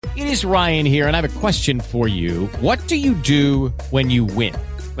It is Ryan here, and I have a question for you. What do you do when you win?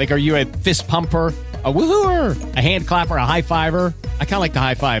 Like, are you a fist pumper, a woohooer, a hand clapper, a high fiver? I kind of like the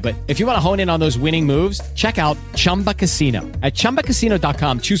high five, but if you want to hone in on those winning moves, check out Chumba Casino. At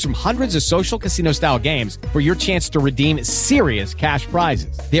ChumbaCasino.com, choose from hundreds of social casino-style games for your chance to redeem serious cash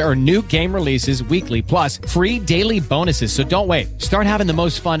prizes. There are new game releases weekly, plus free daily bonuses. So don't wait. Start having the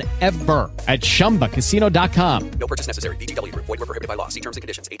most fun ever at ChumbaCasino.com. No purchase necessary. VGW Group. Void where prohibited by law. See terms and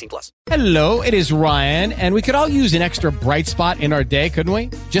conditions. 18+. Hello, it is Ryan, and we could all use an extra bright spot in our day, couldn't we?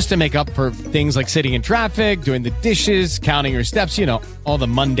 Just to make up for things like sitting in traffic, doing the dishes, counting your steps, you know, all the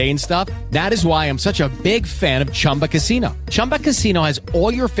mundane stuff. That is why I'm such a big fan of Chumba Casino. Chumba Casino has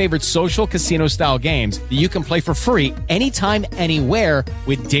all your favorite social casino-style games that you can play for free anytime, anywhere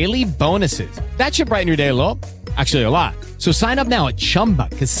with daily bonuses. That should brighten your day a little. Actually, a lot. So sign up now at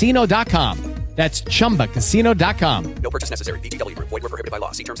ChumbaCasino.com. That's ChumbaCasino.com. No purchase necessary. VGW Group. Void where prohibited by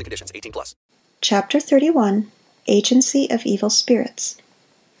law. See terms and conditions. 18+. Chapter 31, Agency of Evil Spirits.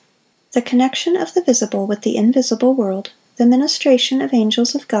 The connection of the visible with the invisible world, the ministration of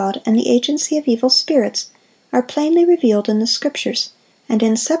angels of God, and the agency of evil spirits are plainly revealed in the Scriptures, and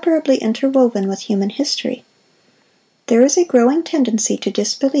inseparably interwoven with human history. There is a growing tendency to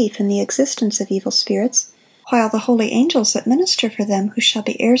disbelief in the existence of evil spirits, while the holy angels that minister for them who shall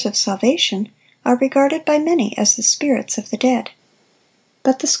be heirs of salvation are regarded by many as the spirits of the dead.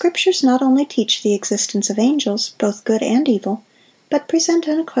 But the Scriptures not only teach the existence of angels, both good and evil, but present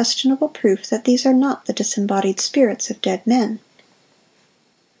unquestionable proof that these are not the disembodied spirits of dead men.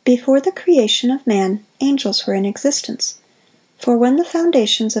 Before the creation of man, angels were in existence. For when the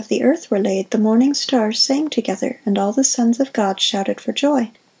foundations of the earth were laid, the morning stars sang together, and all the sons of God shouted for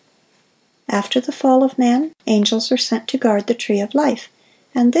joy. After the fall of man, angels were sent to guard the tree of life,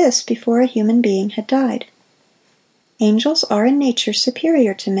 and this before a human being had died. Angels are in nature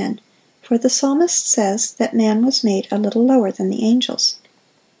superior to men, for the psalmist says that man was made a little lower than the angels.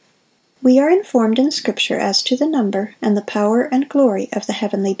 We are informed in Scripture as to the number and the power and glory of the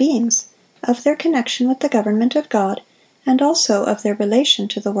heavenly beings, of their connection with the government of God, and also of their relation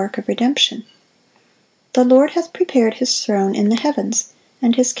to the work of redemption. The Lord hath prepared his throne in the heavens,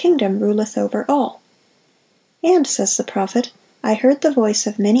 and his kingdom ruleth over all. And, says the prophet, I heard the voice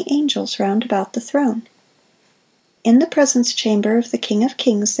of many angels round about the throne. In the presence chamber of the King of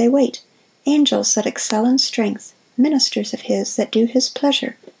kings they wait, angels that excel in strength, ministers of his that do his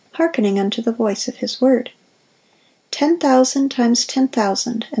pleasure, hearkening unto the voice of his word. 10,000 times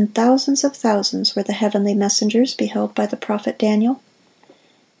 10,000, and thousands of thousands were the heavenly messengers beheld by the prophet Daniel.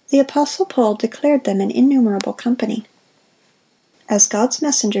 The apostle Paul declared them an innumerable company. As God's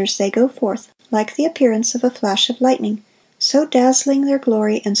messengers they go forth, like the appearance of a flash of lightning, so dazzling their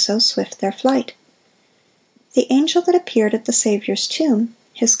glory and so swift their flight. The angel that appeared at the Saviour's tomb,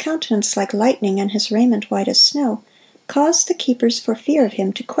 his countenance like lightning and his raiment white as snow, caused the keepers for fear of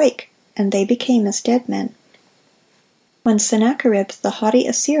him to quake, and they became as dead men. When Sennacherib, the haughty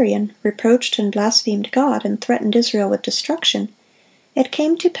Assyrian, reproached and blasphemed God and threatened Israel with destruction, it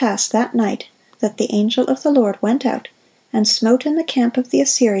came to pass that night that the angel of the Lord went out and smote in the camp of the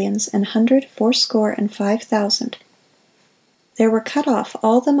Assyrians 185,000. There were cut off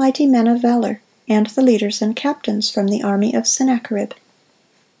all the mighty men of valor, and the leaders and captains from the army of Sennacherib.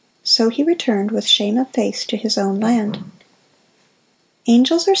 So he returned with shame of face to his own land.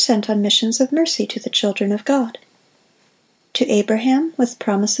 Angels are sent on missions of mercy to the children of God. To Abraham, with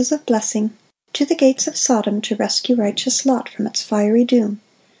promises of blessing; to the gates of Sodom to rescue righteous Lot from its fiery doom;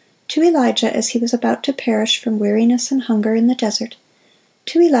 to Elijah as he was about to perish from weariness and hunger in the desert;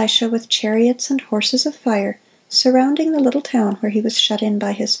 to Elisha with chariots and horses of fire surrounding the little town where he was shut in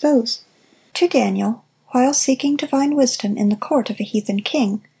by his foes; to Daniel, while seeking divine wisdom in the court of a heathen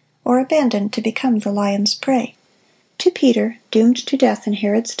king, or abandoned to become the lion's prey; to Peter, doomed to death in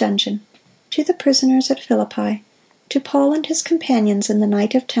Herod's dungeon; to the prisoners at Philippi; to Paul and his companions in the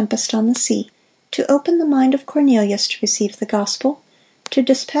night of tempest on the sea; to open the mind of Cornelius to receive the gospel; to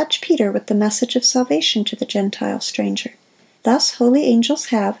dispatch Peter with the message of salvation to the Gentile stranger. Thus holy angels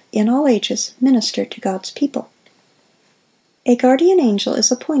have, in all ages, ministered to God's people. A guardian angel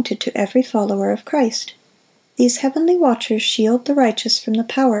is appointed to every follower of Christ. These heavenly watchers shield the righteous from the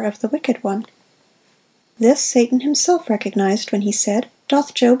power of the wicked one. This Satan himself recognized when he said,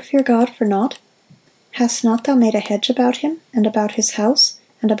 "Doth Job fear God for naught? Hast not thou made a hedge about him, and about his house,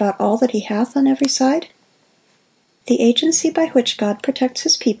 and about all that he hath on every side?" The agency by which God protects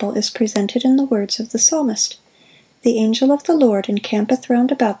his people is presented in the words of the psalmist: "The angel of the Lord encampeth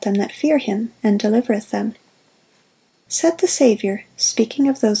round about them that fear him, and delivereth them." Said the Savior, speaking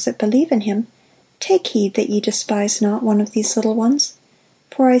of those that believe in him, "Take heed that ye despise not one of these little ones.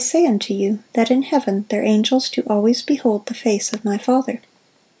 For I say unto you, that in heaven their angels do always behold the face of my Father.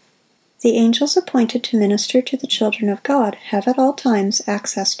 The angels appointed to minister to the children of God have at all times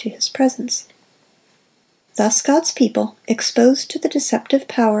access to His presence. Thus God's people, exposed to the deceptive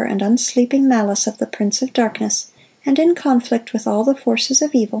power and unsleeping malice of the prince of darkness, and in conflict with all the forces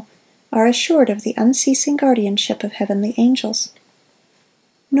of evil, are assured of the unceasing guardianship of heavenly angels.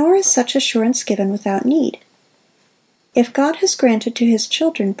 Nor is such assurance given without need. If God has granted to His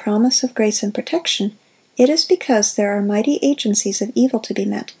children promise of grace and protection, it is because there are mighty agencies of evil to be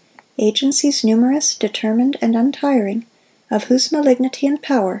met, agencies numerous, determined, and untiring, of whose malignity and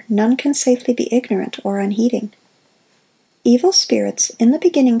power none can safely be ignorant or unheeding. Evil spirits, in the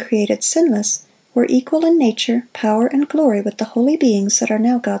beginning created sinless, were equal in nature, power, and glory with the holy beings that are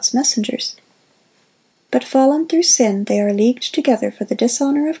now God's messengers. But fallen through sin, they are leagued together for the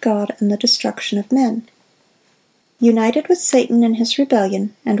dishonor of God and the destruction of men. United with Satan in his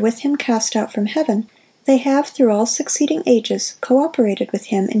rebellion, and with him cast out from heaven, they have through all succeeding ages cooperated with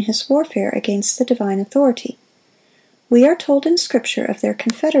him in his warfare against the divine authority. We are told in Scripture of their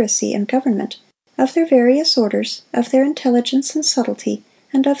confederacy and government, of their various orders, of their intelligence and subtlety,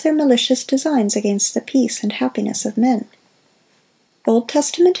 and of their malicious designs against the peace and happiness of men. Old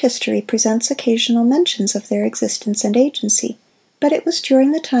Testament history presents occasional mentions of their existence and agency, but it was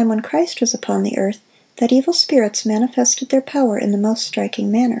during the time when Christ was upon the earth that evil spirits manifested their power in the most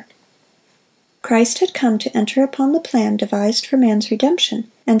striking manner. Christ had come to enter upon the plan devised for man's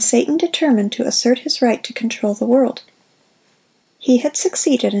redemption, and Satan determined to assert his right to control the world. He had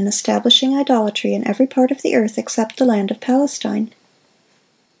succeeded in establishing idolatry in every part of the earth except the land of Palestine.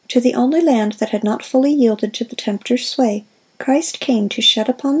 To the only land that had not fully yielded to the tempter's sway, Christ came to shed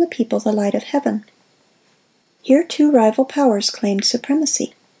upon the people the light of heaven. Here two rival powers claimed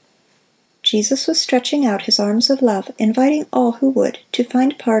supremacy. Jesus was stretching out His arms of love, inviting all who would to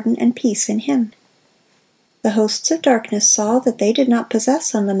find pardon and peace in Him. The hosts of darkness saw that they did not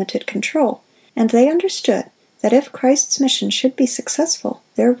possess unlimited control, and they understood that if Christ's mission should be successful,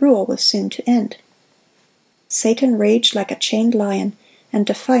 their rule was soon to end. Satan raged like a chained lion, and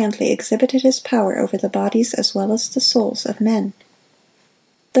defiantly exhibited his power over the bodies as well as the souls of men.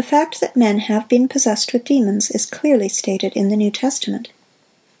 The fact that men have been possessed with demons is clearly stated in the New Testament.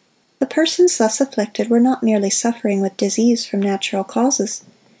 The persons thus afflicted were not merely suffering with disease from natural causes.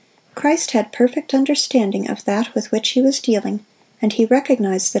 Christ had perfect understanding of that with which He was dealing, and He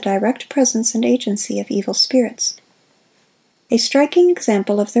recognized the direct presence and agency of evil spirits. A striking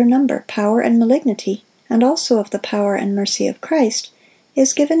example of their number, power, and malignity, and also of the power and mercy of Christ,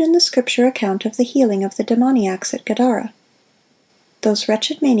 is given in the Scripture account of the healing of the demoniacs at Gadara. Those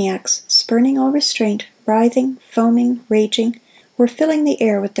wretched maniacs, spurning all restraint, writhing, foaming, raging, were filling the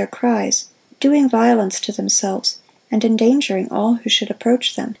air with their cries, doing violence to themselves, and endangering all who should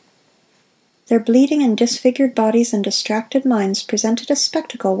approach them. Their bleeding and disfigured bodies and distracted minds presented a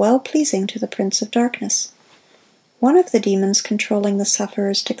spectacle well pleasing to the prince of darkness. One of the demons controlling the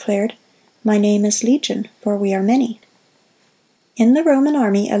sufferers declared, "My name is Legion, for we are many." In the Roman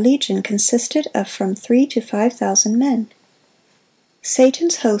army a legion consisted of from 3,000 to 5,000 men.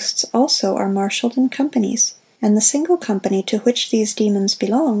 Satan's hosts also are marshaled in companies, and the single company to which these demons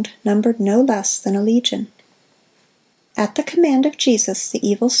belonged numbered no less than a legion. At the command of Jesus, the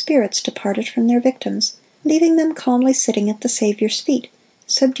evil spirits departed from their victims, leaving them calmly sitting at the Savior's feet,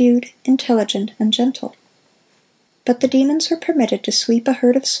 subdued, intelligent, and gentle. But the demons were permitted to sweep a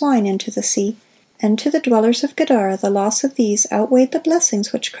herd of swine into the sea, and to the dwellers of Gadara the loss of these outweighed the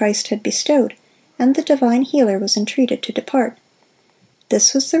blessings which Christ had bestowed, and the divine healer was entreated to depart.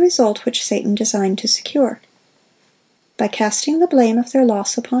 This was the result which Satan designed to secure. By casting the blame of their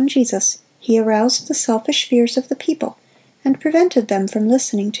loss upon Jesus, he aroused the selfish fears of the people, and prevented them from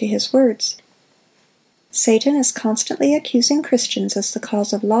listening to His words. Satan is constantly accusing Christians as the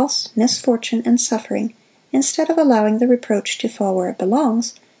cause of loss, misfortune, and suffering, instead of allowing the reproach to fall where it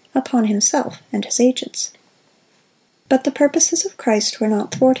belongs, upon himself and his agents. But the purposes of Christ were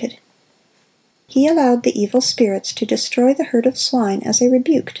not thwarted. He allowed the evil spirits to destroy the herd of swine as a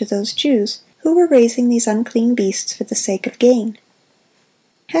rebuke to those Jews who were raising these unclean beasts for the sake of gain.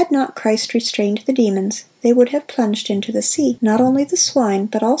 Had not Christ restrained the demons, they would have plunged into the sea, not only the swine,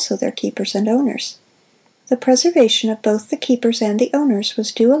 but also their keepers and owners. The preservation of both the keepers and the owners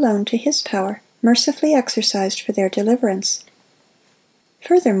was due alone to His power, mercifully exercised for their deliverance.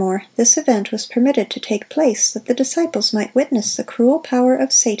 Furthermore, this event was permitted to take place that the disciples might witness the cruel power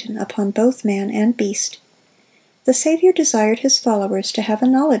of Satan upon both man and beast. The Savior desired His followers to have a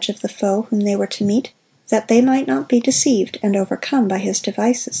knowledge of the foe whom they were to meet, that they might not be deceived and overcome by his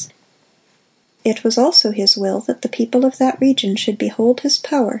devices. It was also his will that the people of that region should behold his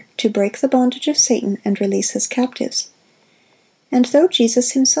power to break the bondage of Satan and release his captives. And though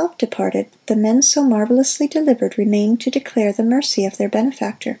Jesus himself departed, the men so marvelously delivered remained to declare the mercy of their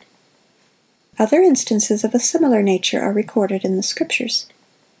benefactor. Other instances of a similar nature are recorded in the Scriptures.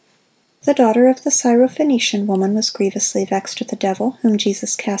 The daughter of the Syrophoenician woman was grievously vexed with the devil, whom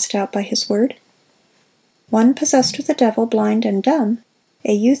Jesus cast out by his word. One possessed with a devil, blind and dumb,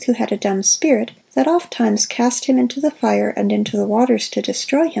 a youth who had a dumb spirit, that ofttimes cast him into the fire and into the waters to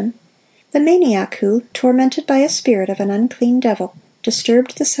destroy him, the maniac who, tormented by a spirit of an unclean devil,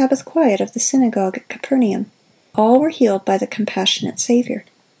 disturbed the Sabbath quiet of the synagogue at Capernaum, all were healed by the compassionate Savior.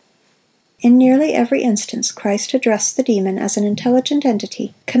 In nearly every instance, Christ addressed the demon as an intelligent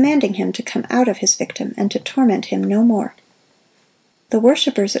entity, commanding him to come out of his victim and to torment him no more. The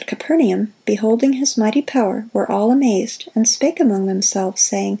worshippers at Capernaum, beholding his mighty power, were all amazed, and spake among themselves,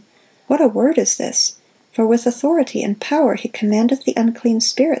 saying, "What a word is this! For with authority and power he commandeth the unclean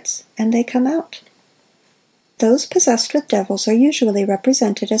spirits, and they come out." Those possessed with devils are usually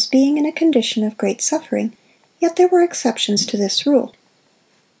represented as being in a condition of great suffering, yet there were exceptions to this rule.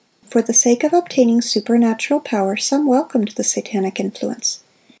 For the sake of obtaining supernatural power, some welcomed the satanic influence.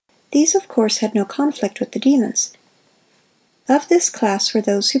 These, of course, had no conflict with the demons. Of this class were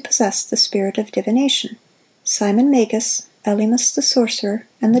those who possessed the spirit of divination: Simon Magus, Elymas the sorcerer,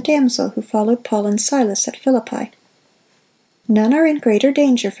 and the damsel who followed Paul and Silas at Philippi. None are in greater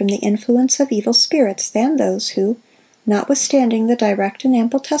danger from the influence of evil spirits than those who, notwithstanding the direct and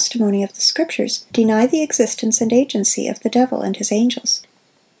ample testimony of the Scriptures, deny the existence and agency of the devil and his angels.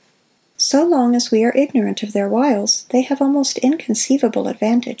 So long as we are ignorant of their wiles, they have almost inconceivable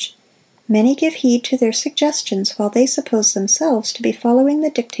advantage. Many give heed to their suggestions while they suppose themselves to be following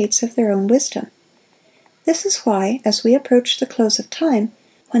the dictates of their own wisdom. This is why, as we approach the close of time,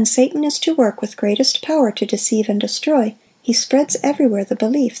 when Satan is to work with greatest power to deceive and destroy, he spreads everywhere the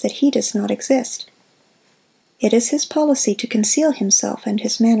belief that he does not exist. It is his policy to conceal himself and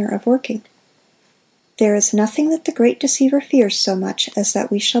his manner of working. There is nothing that the great deceiver fears so much as that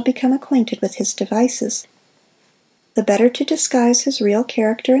we shall become acquainted with his devices. The better to disguise his real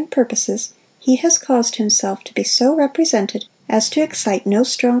character and purposes, he has caused himself to be so represented as to excite no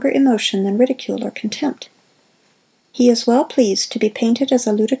stronger emotion than ridicule or contempt. He is well pleased to be painted as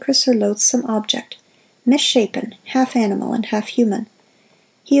a ludicrous or loathsome object, misshapen, half animal and half human.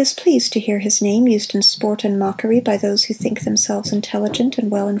 He is pleased to hear his name used in sport and mockery by those who think themselves intelligent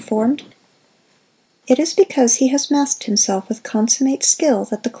and well informed. It is because he has masked himself with consummate skill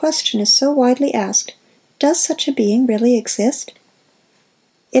that the question is so widely asked, does such a being really exist?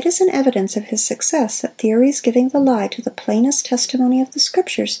 It is an evidence of his success that theories giving the lie to the plainest testimony of the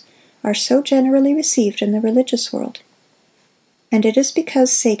Scriptures are so generally received in the religious world. And it is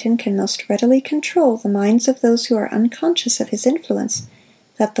because Satan can most readily control the minds of those who are unconscious of his influence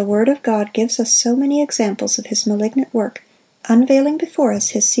that the Word of God gives us so many examples of his malignant work, unveiling before us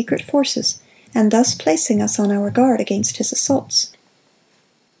his secret forces, and thus placing us on our guard against his assaults.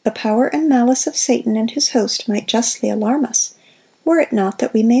 The power and malice of Satan and his host might justly alarm us, were it not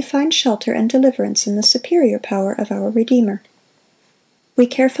that we may find shelter and deliverance in the superior power of our Redeemer. We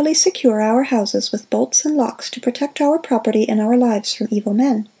carefully secure our houses with bolts and locks to protect our property and our lives from evil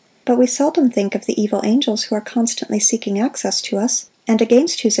men, but we seldom think of the evil angels who are constantly seeking access to us, and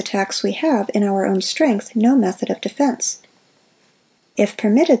against whose attacks we have, in our own strength, no method of defense. If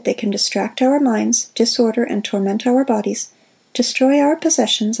permitted, they can distract our minds, disorder and torment our bodies, destroy our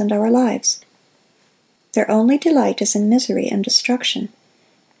possessions and our lives. Their only delight is in misery and destruction.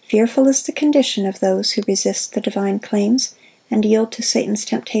 Fearful is the condition of those who resist the divine claims and yield to Satan's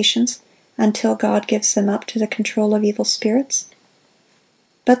temptations until God gives them up to the control of evil spirits.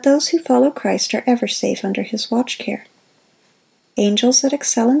 But those who follow Christ are ever safe under his watch care. Angels that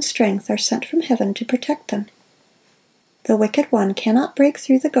excel in strength are sent from heaven to protect them. The wicked one cannot break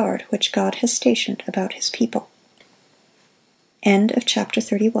through the guard which God has stationed about his people. End of chapter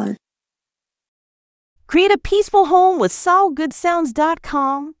 31. Create a peaceful home with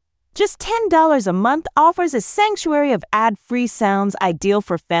SolGoodSounds.com. Just $10 a month offers a sanctuary of ad-free sounds ideal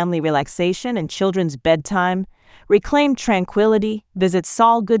for family relaxation and children's bedtime. Reclaim tranquility. Visit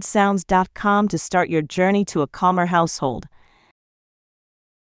SolGoodSounds.com to start your journey to a calmer household.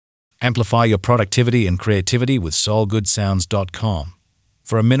 Amplify your productivity and creativity with SolGoodSounds.com.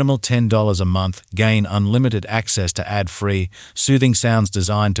 For a minimal $10 a month, gain unlimited access to ad-free, soothing sounds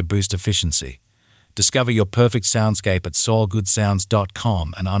designed to boost efficiency. Discover your perfect soundscape at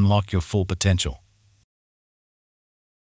SolGoodSounds.com and unlock your full potential.